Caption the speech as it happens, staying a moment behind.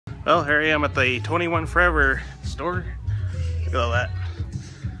Well, here I am at the 21 Forever store. Look at all that.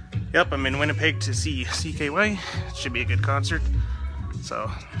 Yep, I'm in Winnipeg to see CKY. It should be a good concert.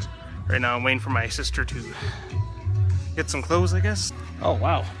 So, right now I'm waiting for my sister to get some clothes, I guess. Oh,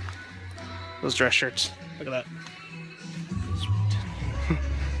 wow. Those dress shirts. Look at that. Sweet.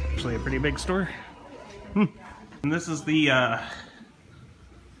 Actually a pretty big store. And this is the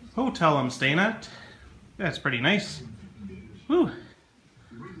hotel I'm staying at. Yeah, it's pretty nice. Woo.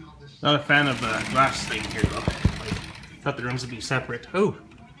 Not a fan of the glass thing here though. I thought the rooms would be separate. Oh!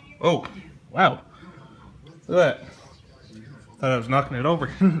 Oh! Wow! Look at that. Thought I was knocking it over.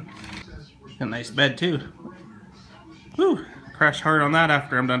 A nice bed too. Woo! Crash hard on that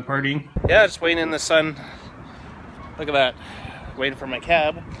after I'm done partying. Yeah, just waiting in the sun. Look at that. Waiting for my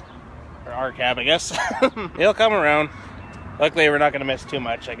cab. Or our cab, I guess. He'll come around. Luckily we're not going to miss too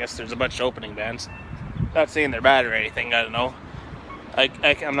much. I guess there's a bunch of opening bands. Not saying they're bad or anything, I don't know.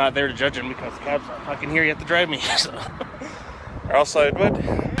 I'm not there to judge them because the cab's not fucking here yet to drive me, so. Or else I would.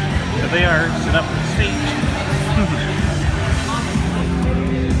 There they are, set up on the stage.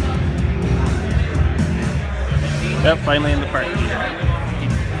 Yep, finally in the park.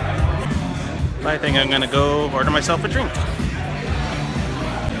 I think I'm gonna go order myself a drink.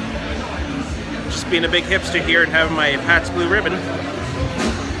 Just being a big hipster here and having my Pat's Blue Ribbon. So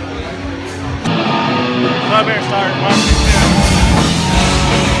I better start watching.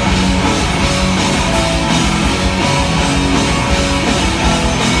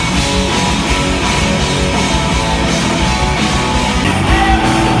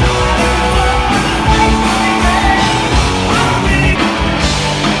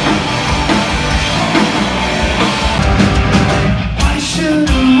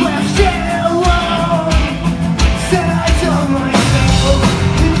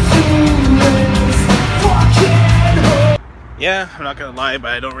 Yeah, I'm not gonna lie,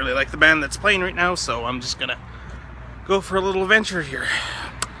 but I don't really like the band that's playing right now, so I'm just gonna go for a little adventure here.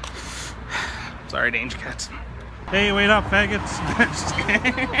 Sorry, Danger Cats. Hey, wait up, faggots.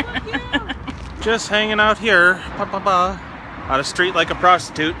 Just hanging out here, on a street like a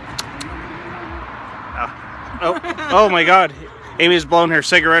prostitute. Oh my god, Amy's blowing her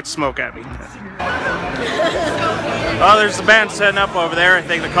cigarette smoke at me. Oh, there's the band setting up over there. I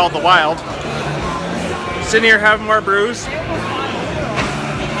think they're called The Wild. Sitting here having more brews.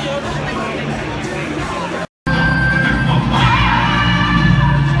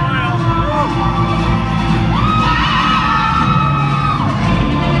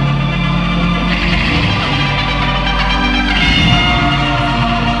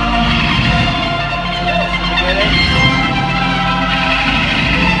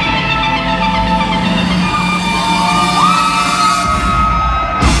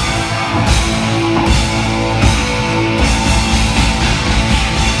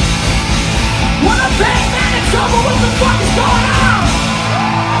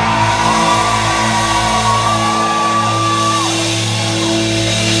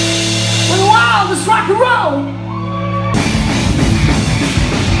 Rock and roll!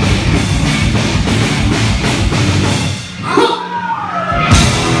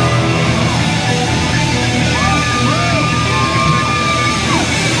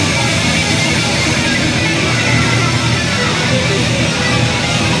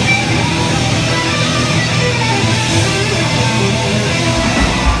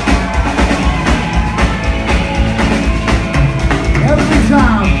 Every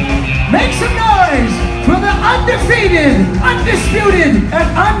time, make some noise for the undefeated, undisputed, and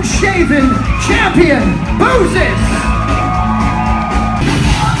unshaven champion, Boozes!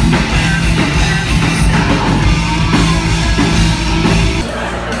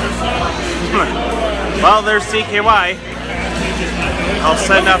 Well, there's CKY. I'll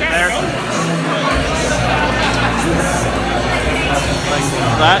send up there. Like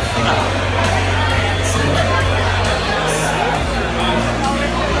that.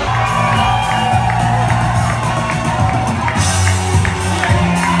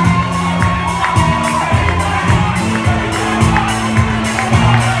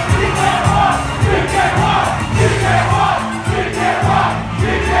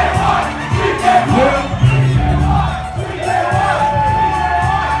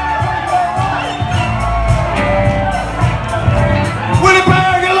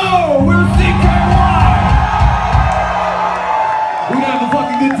 Winnipeg, hello!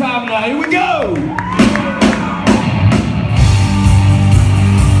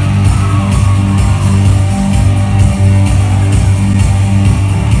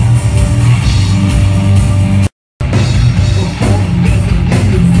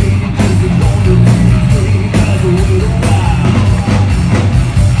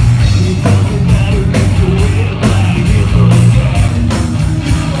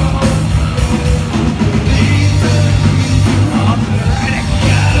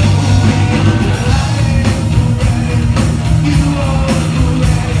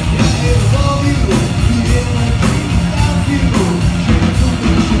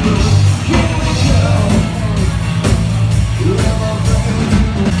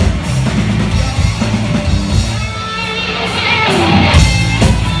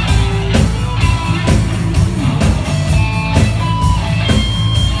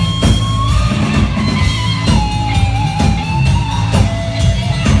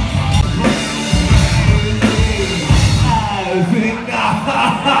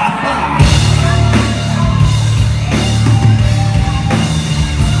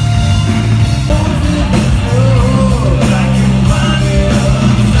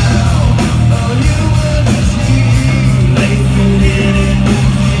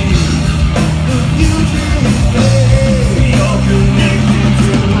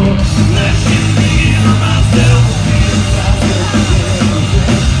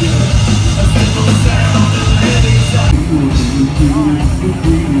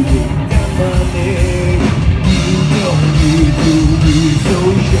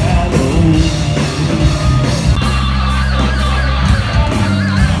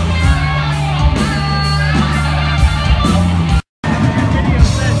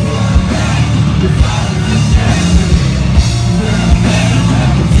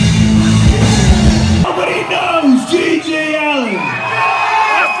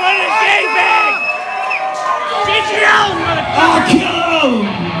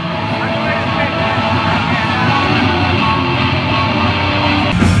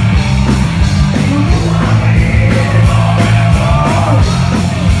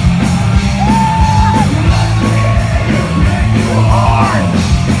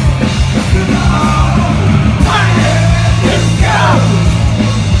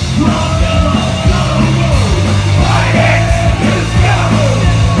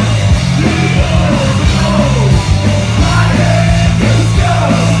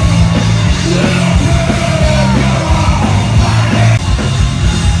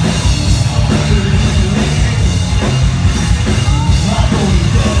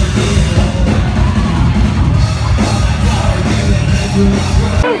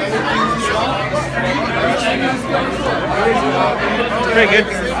 It's pretty good.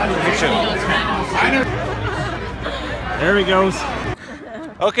 Good show. There he goes.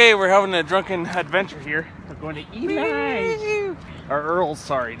 Okay, we're having a drunken adventure here. We're going to Eli's. Or Earl's,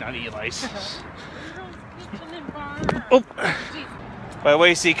 sorry, not Eli's. Oh. By the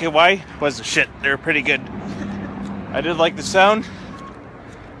way, CKY was the shit. They were pretty good. I did like the sound.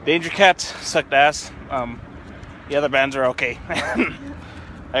 Danger Cats sucked ass. The other bands are okay.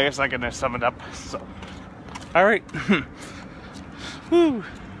 I guess I can sum it up. So, all right. Woo.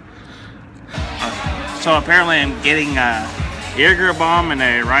 So apparently I'm getting a Jaeger bomb and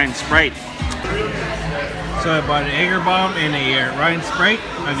a Ryan Sprite. So I bought an Jaeger bomb and a Ryan Sprite.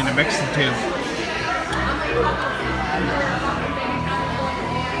 I'm gonna mix the two.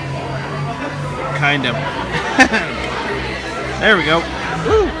 Kind of. There we go.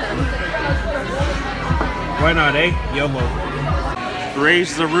 Woo. Why not, eh? YOLO.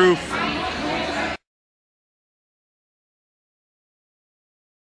 Raise the roof.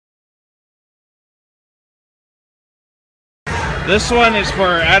 This one is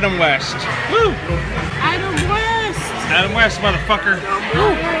for Adam West. Woo! Adam West! Adam West, motherfucker.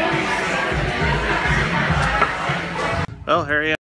 Woo. Well, here you